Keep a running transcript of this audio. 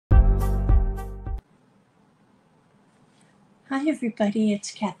Hi everybody, it's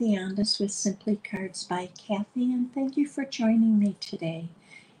Kathy Ondas with Simply Cards by Kathy, and thank you for joining me today.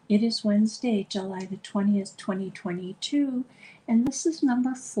 It is Wednesday, July the 20th, 2022, and this is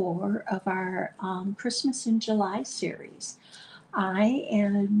number 4 of our Christmas in July series. I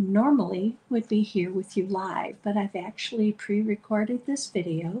normally would be here with you live, but I've actually pre-recorded this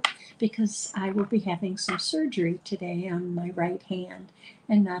video because I will be having some surgery today on my right hand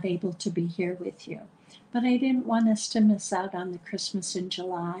and not able to be here with you. But I didn't want us to miss out on the Christmas in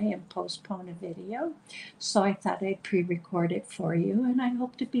July and postpone a video, so I thought I'd pre-record it for you, and I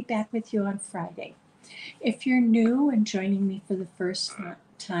hope to be back with you on Friday. If you're new and joining me for the first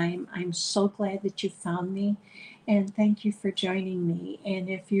time, I'm so glad that you found me, and thank you for joining me. And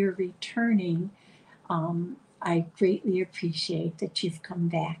if you're returning, I greatly appreciate that you've come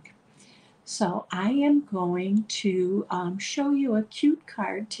back. So I am going to show you a cute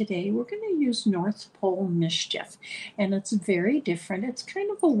card today. We're going to use North Pole Mischief, and it's very different. It's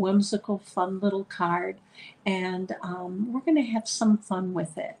kind of a whimsical, fun little card, and we're going to have some fun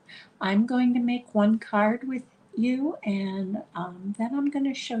with it. I'm going to make one card with you, and then I'm going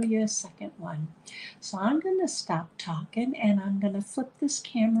to show you a second one. So I'm going to stop talking, and I'm going to flip this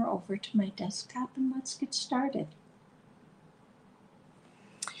camera over to my desktop, and let's get started.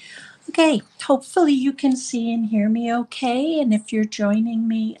 Okay, hopefully you can see and hear me okay. And if you're joining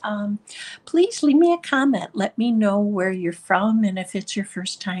me, please leave me a comment. Let me know where you're from and if it's your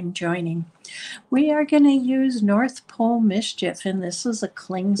first time joining. We are going to use North Pole Mischief, and this is a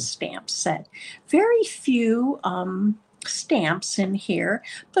cling stamp set. Very few stamps in here,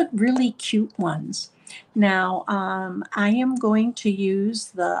 but really cute ones. Now, I am going to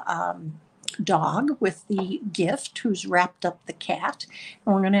use the dog with the gift who's wrapped up the cat,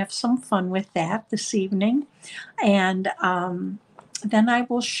 and we're going to have some fun with that this evening. And then I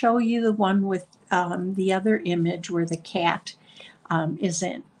will show you the one with the other image where the cat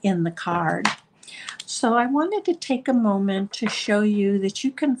isn't in the card. So I wanted to take a moment to show you that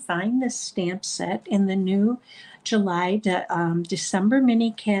you can find this stamp set in the new July to December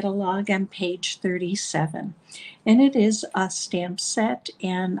mini catalog on page 37. And it is a stamp set,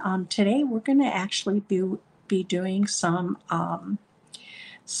 and today we're going to actually be doing some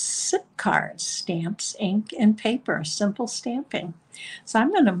SIP cards, stamps, ink, and paper, simple stamping. So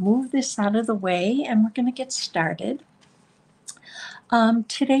I'm going to move this out of the way and we're going to get started.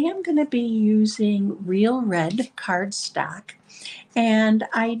 Today I'm going to be using real red cardstock, and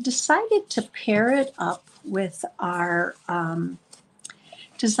I decided to pair it up with our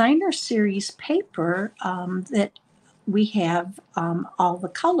designer series paper that we have all the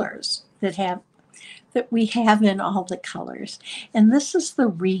colors that we have in all the colors. And this is the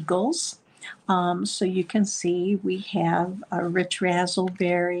Regals. So you can see we have a rich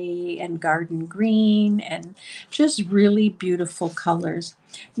razzleberry and garden green and just really beautiful colors.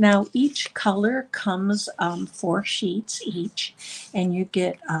 Now each color comes 4 sheets each, and you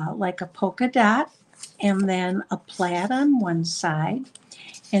get like a polka dot and then a plaid on one side,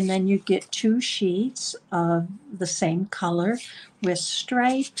 and then you get 2 sheets of the same color with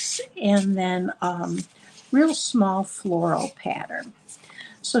stripes and then real small floral pattern.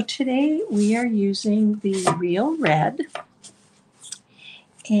 So today we are using the real red,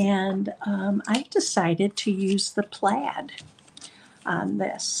 and I've decided to use the plaid on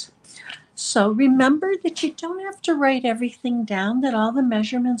this. So remember that you don't have to write everything down, that all the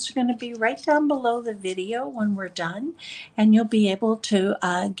measurements are going to be right down below the video when we're done, and you'll be able to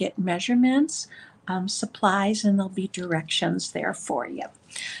get measurements, supplies, and there'll be directions there for you.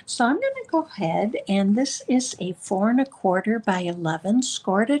 So I'm going to go ahead, and this is a 4 1/4 by 11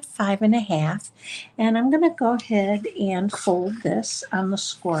 scored at 5 1/2, and I'm going to go ahead and fold this on the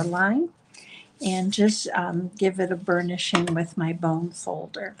score line and just give it a burnishing with my bone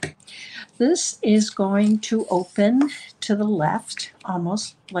folder. This is going to open to the left,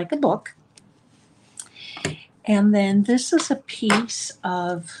 almost like a book. And then this is a piece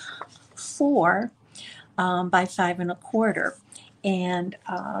of 4 by 5 1/4. And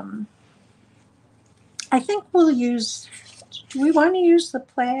I think we'll use, do we want to use the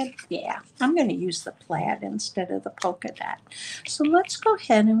plaid? Yeah, I'm going to use the plaid instead of the polka dot. So let's go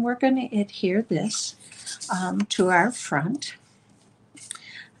ahead and we're going to adhere this to our front.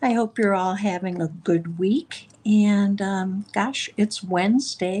 I hope you're all having a good week. And gosh, it's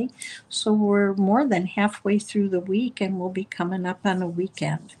Wednesday, so we're more than halfway through the week, and we'll be coming up on a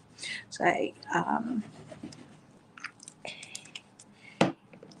weekend. So I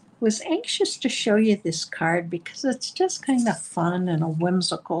was anxious to show you this card because it's just kind of fun and a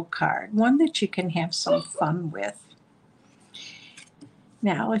whimsical card, one that you can have some fun with.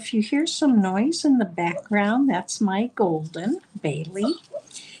 Now, if you hear some noise in the background, that's my golden, Bailey.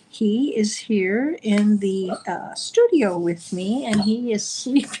 He is here in the studio with me, and he is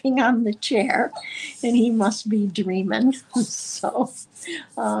sleeping on the chair, and he must be dreaming. So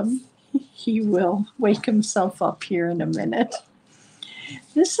um, he will wake himself up here in a minute.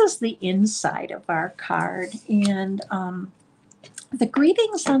 This is the inside of our card, and the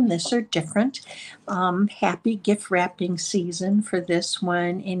greetings on this are different. Happy gift wrapping season for this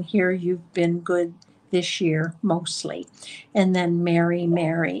one, and here you've been good this year mostly. And then Merry,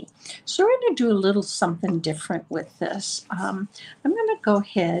 Merry. So we're going to do a little something different with this. I'm going to go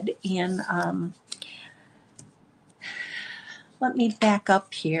ahead and let me back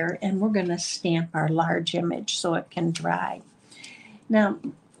up here, and we're going to stamp our large image so it can dry. Now,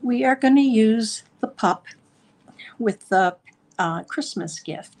 we are going to use the pup with the Christmas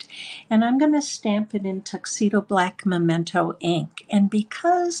gift. And I'm going to stamp it in Tuxedo Black Memento ink. And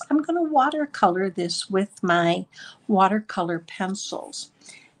because I'm going to watercolor this with my watercolor pencils.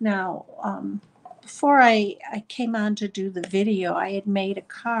 Now, before I came on to do the video, I had made a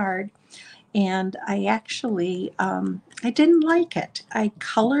card, and I actually, I didn't like it. I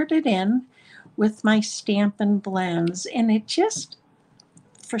colored it in with my Stampin' Blends, and it just,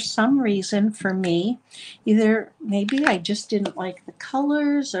 for some reason, for me, either maybe I just didn't like the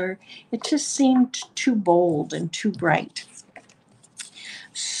colors, or it just seemed too bold and too bright.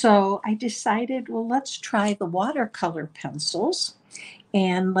 So I decided, well, let's try the watercolor pencils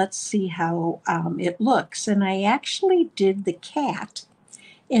and let's see how it looks. And I actually did the cat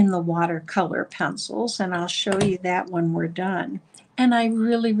in the watercolor pencils, and I'll show you that when we're done. And I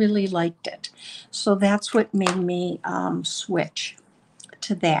really, really liked it. So that's what made me switch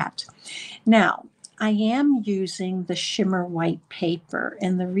to that. Now, I am using the shimmer white paper,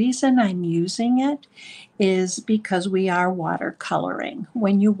 and the reason I'm using it is because we are watercoloring.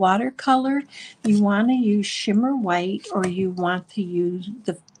 When you watercolor, you want to use shimmer white, or you want to use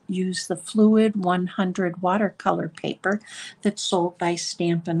the Fluid 100 watercolor paper that's sold by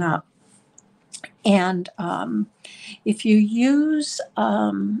Stampin' Up. And if you use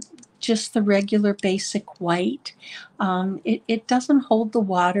just the regular basic white, it doesn't hold the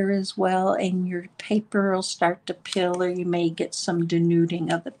water as well, and your paper will start to pill, or you may get some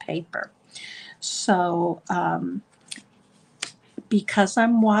denuding of the paper. So because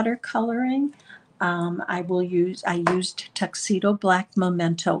I'm watercoloring, I used Tuxedo Black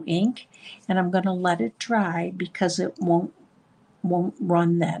Memento ink, and I'm going to let it dry because it won't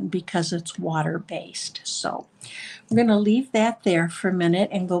run then, because it's water based. So we're going to leave that there for a minute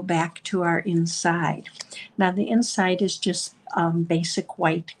and go back to our inside. Now the inside is just basic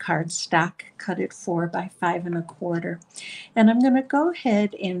white cardstock, cut at 4 by 5 1/4. And I'm going to go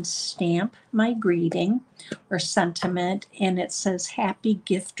ahead and stamp my greeting or sentiment, and it says Happy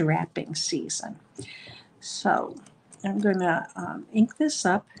Gift Wrapping Season. So I'm going to ink this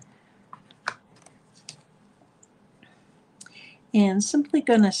up, and simply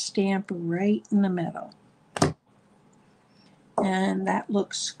going to stamp right in the middle. And that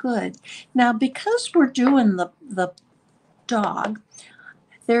looks good. Now, because we're doing the dog,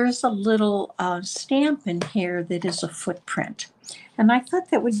 there's a little stamp in here that is a footprint. And I thought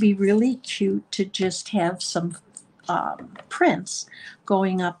that would be really cute to just have some prints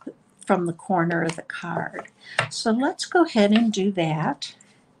going up from the corner of the card. So let's go ahead and do that.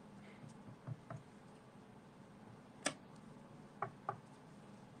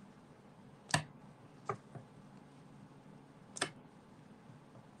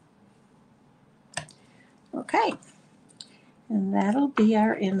 Okay, and that'll be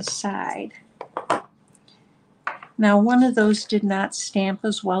our inside. Now, one of those did not stamp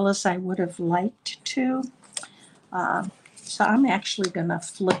as well as I would have liked to, so I'm actually going to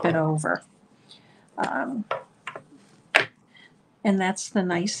flip it over. And that's the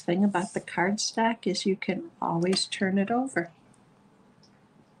nice thing about the cardstock, is you can always turn it over.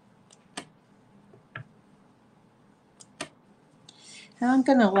 And I'm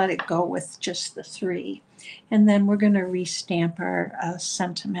going to let it go with just the 3. And then we're going to restamp our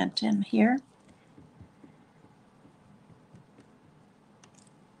sentiment in here.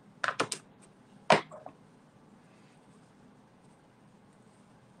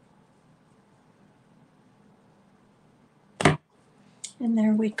 And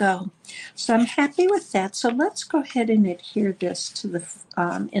there we go. So I'm happy with that. So let's go ahead and adhere this to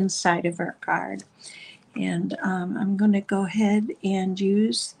the inside of our card. And I'm going to go ahead and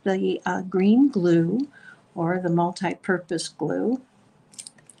use the green glue, or the multi-purpose glue.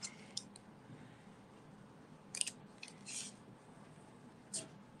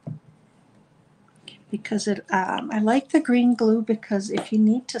 because I like the green glue because if you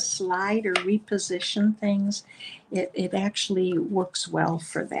need to slide or reposition things, it actually works well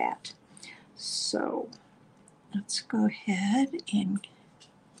for that. So let's go ahead, and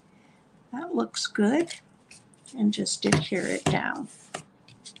that looks good, and just adhere it down.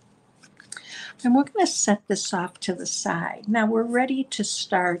 And we're going to set this off to the side. Now we're ready to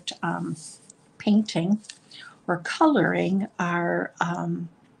start painting or coloring our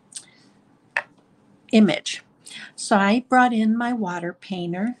image. So I brought in my water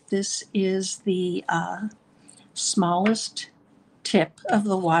painter. This is the smallest tip of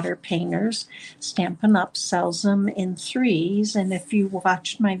the water painters. Stampin' Up! Sells them in 3s, and if you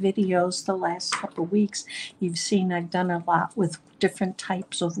watched my videos the last couple of weeks, you've seen I've done a lot with different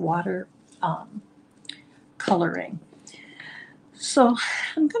types of water coloring. So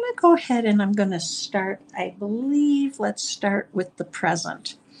I'm going to go ahead and I'm going to start, I believe, let's start with the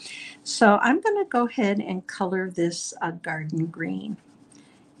present. So I'm going to go ahead and color this garden green.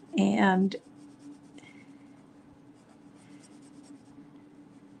 And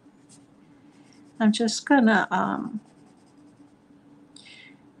I'm just going to,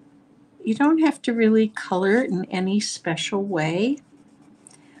 you don't have to really color it in any special way,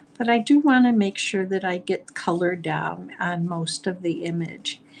 but I do want to make sure that I get color down on most of the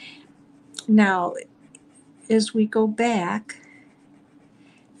image. Now, as we go back,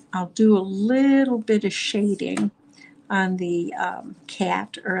 I'll do a little bit of shading on the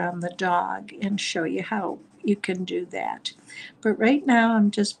cat or on the dog and show you how you can do that. But right now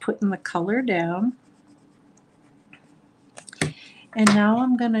I'm just putting the color down. And now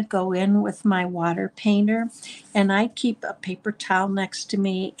I'm going to go in with my water painter, and I keep a paper towel next to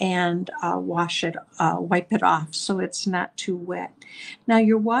me and wipe it off so it's not too wet. Now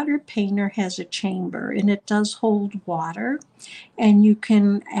your water painter has a chamber and it does hold water, and you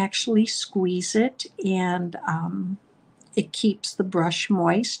can actually squeeze it, and it keeps the brush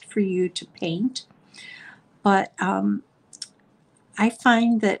moist for you to paint. But I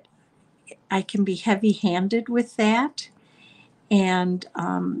find that I can be heavy-handed with that and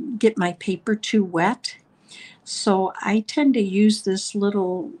get my paper too wet. So I tend to use this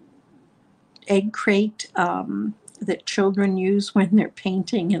little egg crate that children use when they're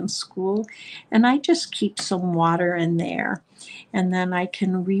painting in school, and I just keep some water in there, and then I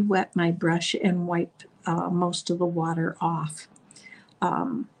can re-wet my brush and wipe most of the water off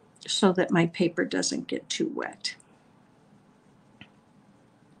so that my paper doesn't get too wet.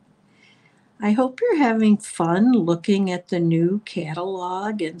 I hope you're having fun looking at the new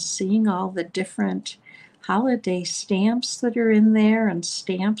catalog and seeing all the different holiday stamps that are in there, and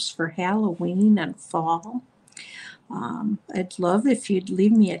stamps for Halloween and fall. I'd love if you'd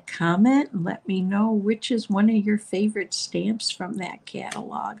leave me a comment and let me know which is one of your favorite stamps from that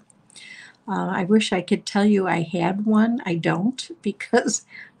catalog. I wish I could tell you I had one. I don't, because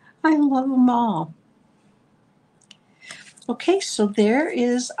I love them all. Okay, so there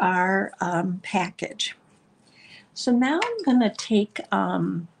is our package. So now I'm going to take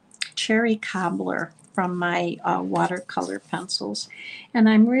cherry cobbler from my watercolor pencils, and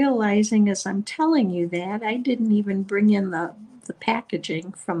I'm realizing as I'm telling you that I didn't even bring in the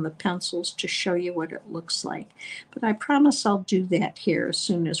packaging from the pencils to show you what it looks like, but I promise I'll do that here as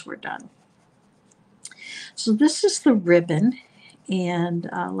soon as we're done. So this is the ribbon, and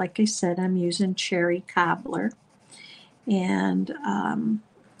like I said, I'm using cherry cobbler, and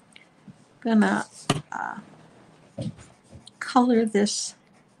gonna color this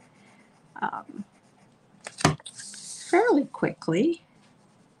fairly quickly.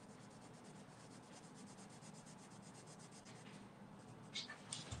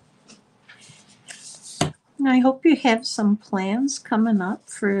 I hope you have some plans coming up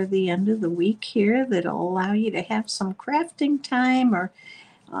for the end of the week here that'll allow you to have some crafting time or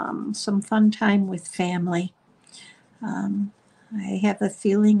some fun time with family. I have a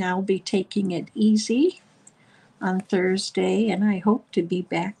feeling I'll be taking it easy on Thursday, and I hope to be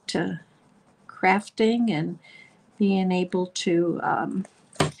back to crafting and being able to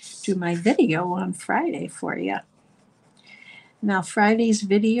do my video on Friday for you. Now, Friday's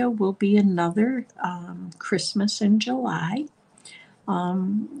video will be another Christmas in July.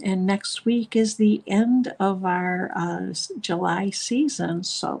 And next week is the end of our July season.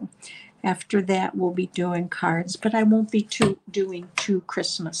 So after that, we'll be doing cards, but I won't be doing 2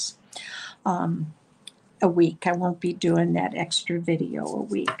 Christmas a week. I won't be doing that extra video a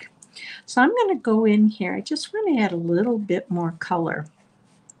week. So I'm going to go in here. I just want to add a little bit more color.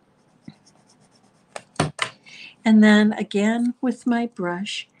 And then again with my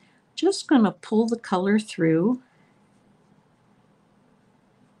brush, just going to pull the color through.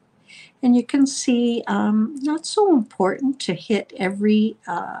 And you can see not so important to hit every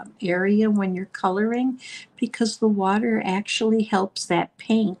area when you're coloring, because the water actually helps that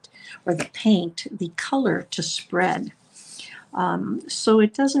paint, or the color to spread. So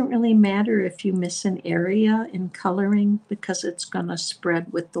it doesn't really matter if you miss an area in coloring, because it's going to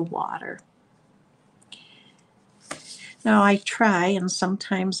spread with the water. Now I try, and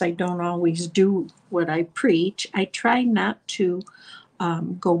sometimes I don't always do what I preach, I try not to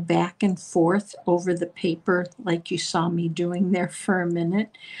go back and forth over the paper like you saw me doing there for a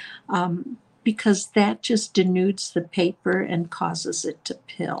minute, because that just denudes the paper and causes it to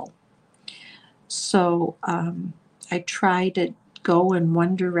pill. So I try to go in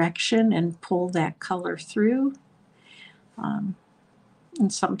one direction and pull that color through. And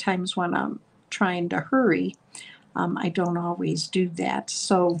sometimes when I'm trying to hurry, I don't always do that.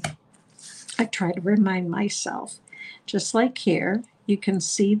 So I try to remind myself, just like here, you can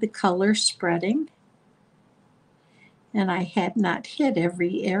see the color spreading, and I had not hit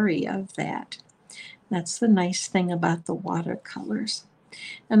every area of that. That's the nice thing about the watercolors.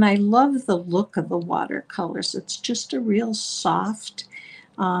 And I love the look of the watercolors. It's just a real soft,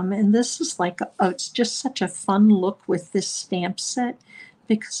 and this is like, it's just such a fun look with this stamp set,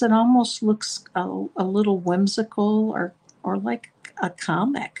 because it almost looks a little whimsical, or like a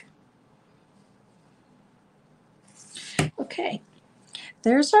comic. Okay,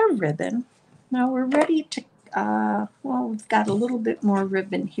 there's our ribbon. Now we're ready to, well, we've got a little bit more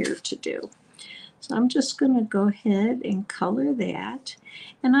ribbon here to do. So I'm just going to go ahead and color that.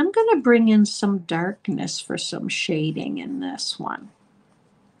 And I'm going to bring in some darkness for some shading in this one.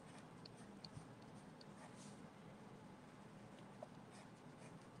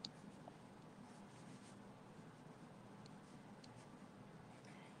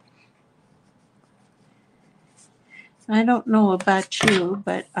 I don't know about you,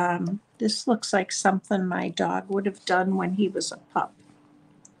 but this looks like something my dog would have done when he was a pup.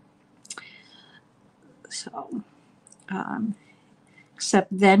 So,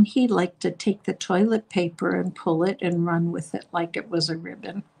 except then he liked to take the toilet paper and pull it and run with it like it was a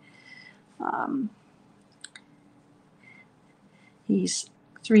ribbon. He's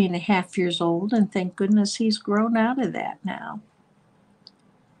 3.5 years old, and thank goodness he's grown out of that now.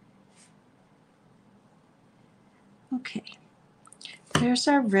 Okay, there's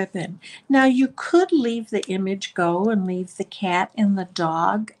our ribbon. Now you could leave the image go and leave the cat and the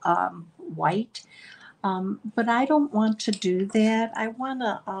dog white, but I don't want to do that. I want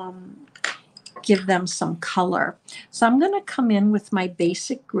to give them some color. So I'm going to come in with my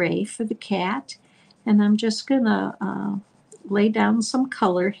basic gray for the cat, and I'm just going to lay down some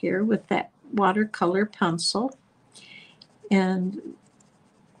color here with that watercolor pencil, and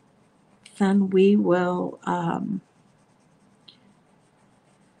then we will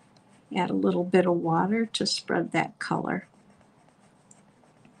add a little bit of water to spread that color.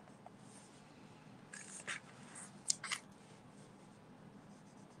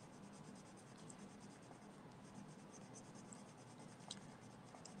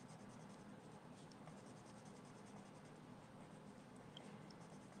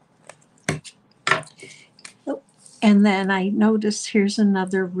 Oh, and then I notice here's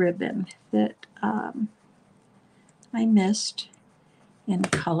another ribbon that I missed in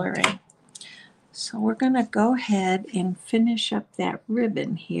coloring. So we're going to go ahead and finish up that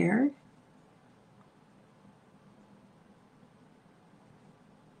ribbon here.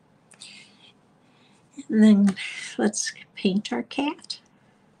 And then let's paint our cat.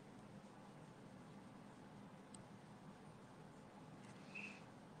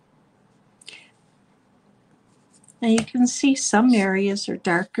 Now you can see some areas are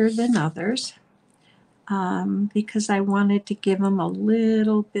darker than others, because I wanted to give them a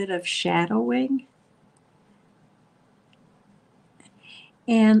little bit of shadowing.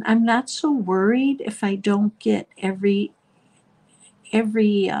 And I'm not so worried if I don't get every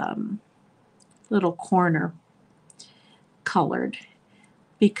little corner colored,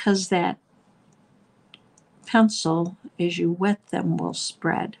 because that pencil, as you wet them, will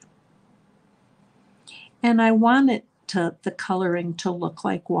spread. And I want the coloring to look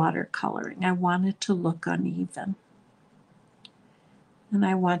like watercoloring. I want it to look uneven. And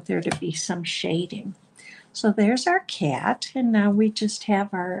I want there to be some shading. So there's our cat, and now we just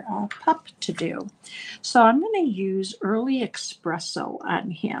have our pup to do. So I'm going to use Early Espresso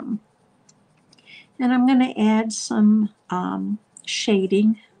on him. And I'm going to add some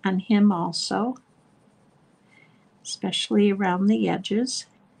shading on him also, especially around the edges.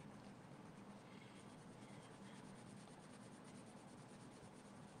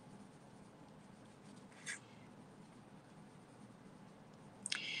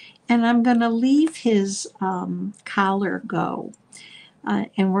 And I'm going to leave his collar go.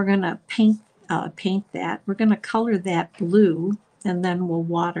 And we're going to paint that. We're going to color that blue, and then we'll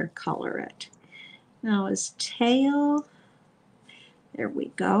watercolor it. Now his tail, there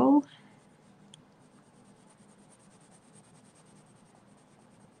we go.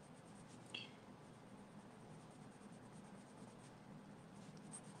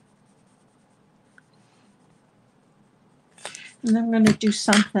 And I'm going to do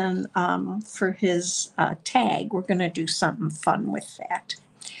something for his tag. We're going to do something fun with that.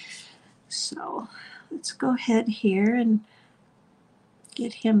 So let's go ahead here and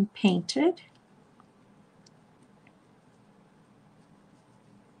get him painted.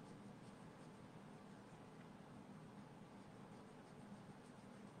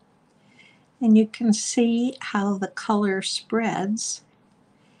 And you can see how the color spreads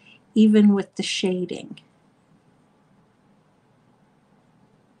even with the shading.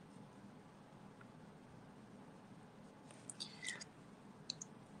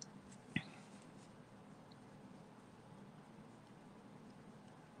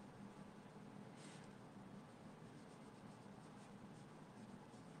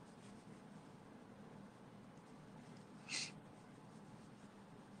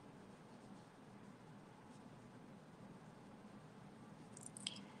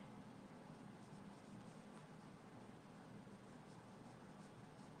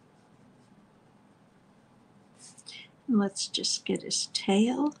 Let's just get his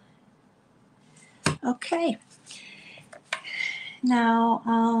tail. Okay. Now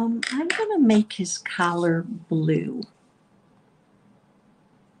I'm going to make his collar blue.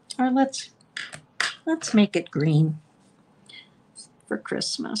 Or let's make it green for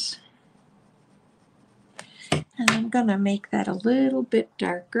Christmas. And I'm going to make that a little bit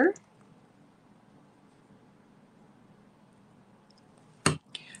darker.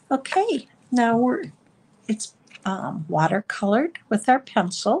 Okay, now it's watercolored with our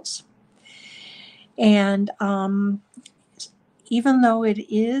pencils. And even though it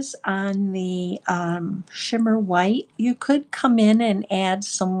is on the shimmer white, you could come in and add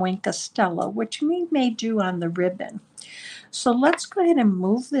some Wink of Stella, which we may do on the ribbon. So let's go ahead and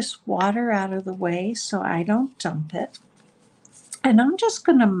move this water out of the way so I don't dump it. And I'm just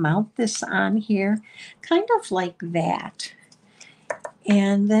going to mount this on here, kind of like that.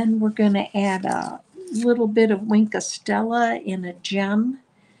 And then we're going to add a little bit of Wink of Stella in a gem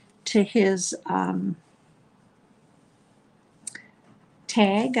to his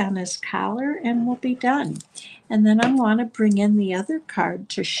tag on his collar, and we'll be done. And then I want to bring in the other card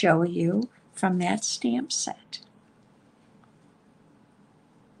to show you from that stamp set.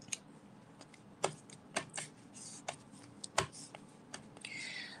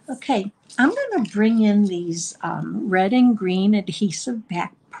 Okay, I'm going to bring in these red and green adhesive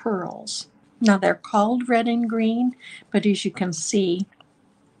back pearls. Now they're called red and green, but as you can see,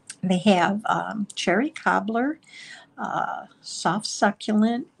 they have cherry cobbler, soft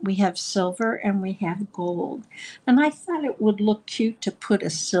succulent, we have silver, and we have gold. And I thought it would look cute to put a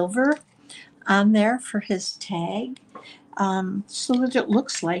silver on there for his tag, so that it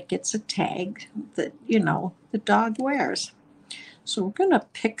looks like it's a tag that, you know, the dog wears. So we're going to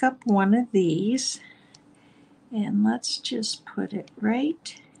pick up one of these, and let's just put it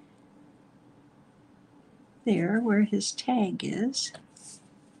right there where his tag is.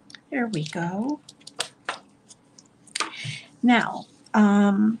 There we go. Now,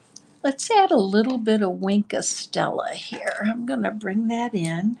 let's add a little bit of Wink of Stella here. I'm going to bring that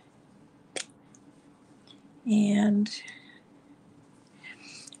in. And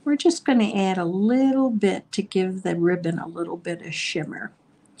we're just going to add a little bit to give the ribbon a little bit of shimmer.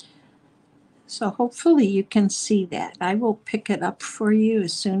 So hopefully you can see that. I will pick it up for you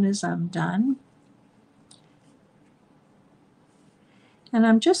as soon as I'm done. And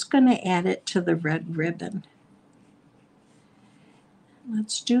I'm just going to add it to the red ribbon.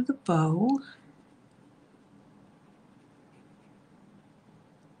 Let's do the bow.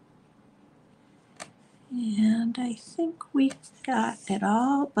 And I think we've got it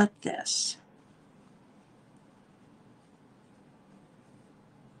all but this.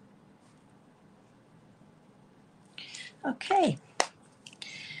 Okay.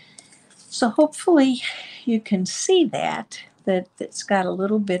 So hopefully you can see that it's got a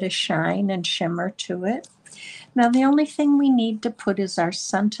little bit of shine and shimmer to it. Now the only thing we need to put is our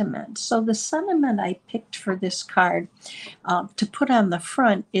sentiment. So the sentiment I picked for this card to put on the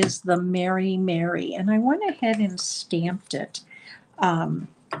front is the Mary Mary, and I went ahead and stamped it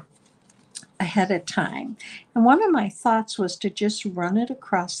ahead of time. And one of my thoughts was to just run it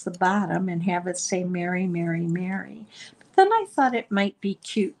across the bottom and have it say Mary, Mary, Mary. Then I thought it might be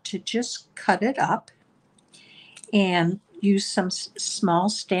cute to just cut it up and use some small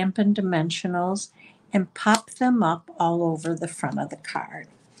Stampin' Dimensionals and pop them up all over the front of the card.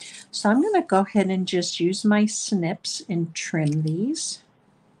 So I'm going to go ahead and just use my snips and trim these.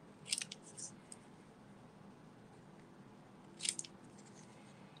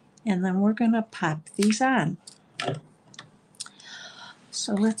 And then we're going to pop these on.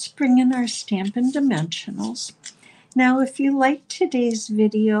 So let's bring in our Stampin' Dimensionals. Now, if you liked today's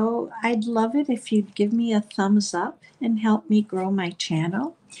video, I'd love it if you'd give me a thumbs up and help me grow my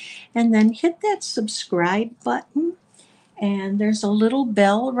channel. And then hit that subscribe button. And there's a little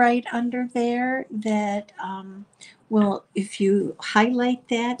bell right under there that if you highlight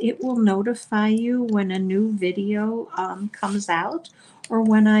that, it will notify you when a new video comes out or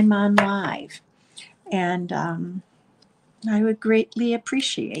when I'm on live. And I would greatly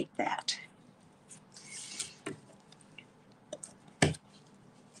appreciate that.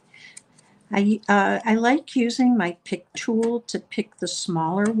 I like using my pick tool to pick the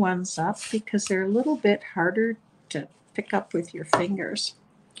smaller ones up because they're a little bit harder to pick up with your fingers.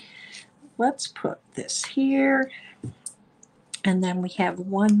 Let's put this here. And then we have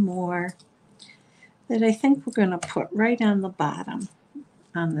one more that I think we're going to put right on the bottom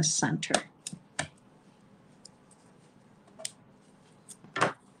on the center.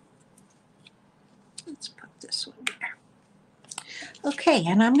 Let's put this one there. Okay,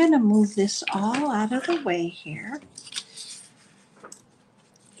 and I'm going to move this all out of the way here.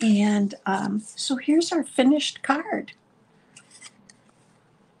 And so here's our finished card.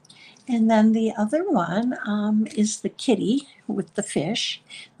 And then the other one is the kitty with the fish.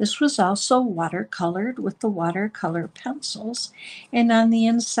 This was also watercolored with the watercolor pencils. And on the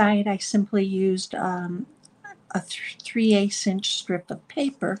inside, I simply used a 3/8 inch strip of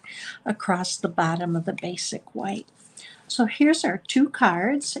paper across the bottom of the basic white. So here's our two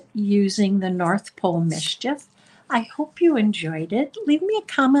cards using the North Pole Mischief. I hope you enjoyed it. Leave me a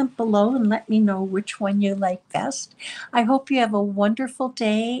comment below and let me know which one you like best. I hope you have a wonderful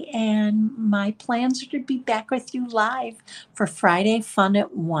day, and my plans are to be back with you live for Friday Fun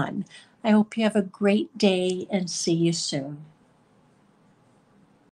at 1. I hope you have a great day and see you soon.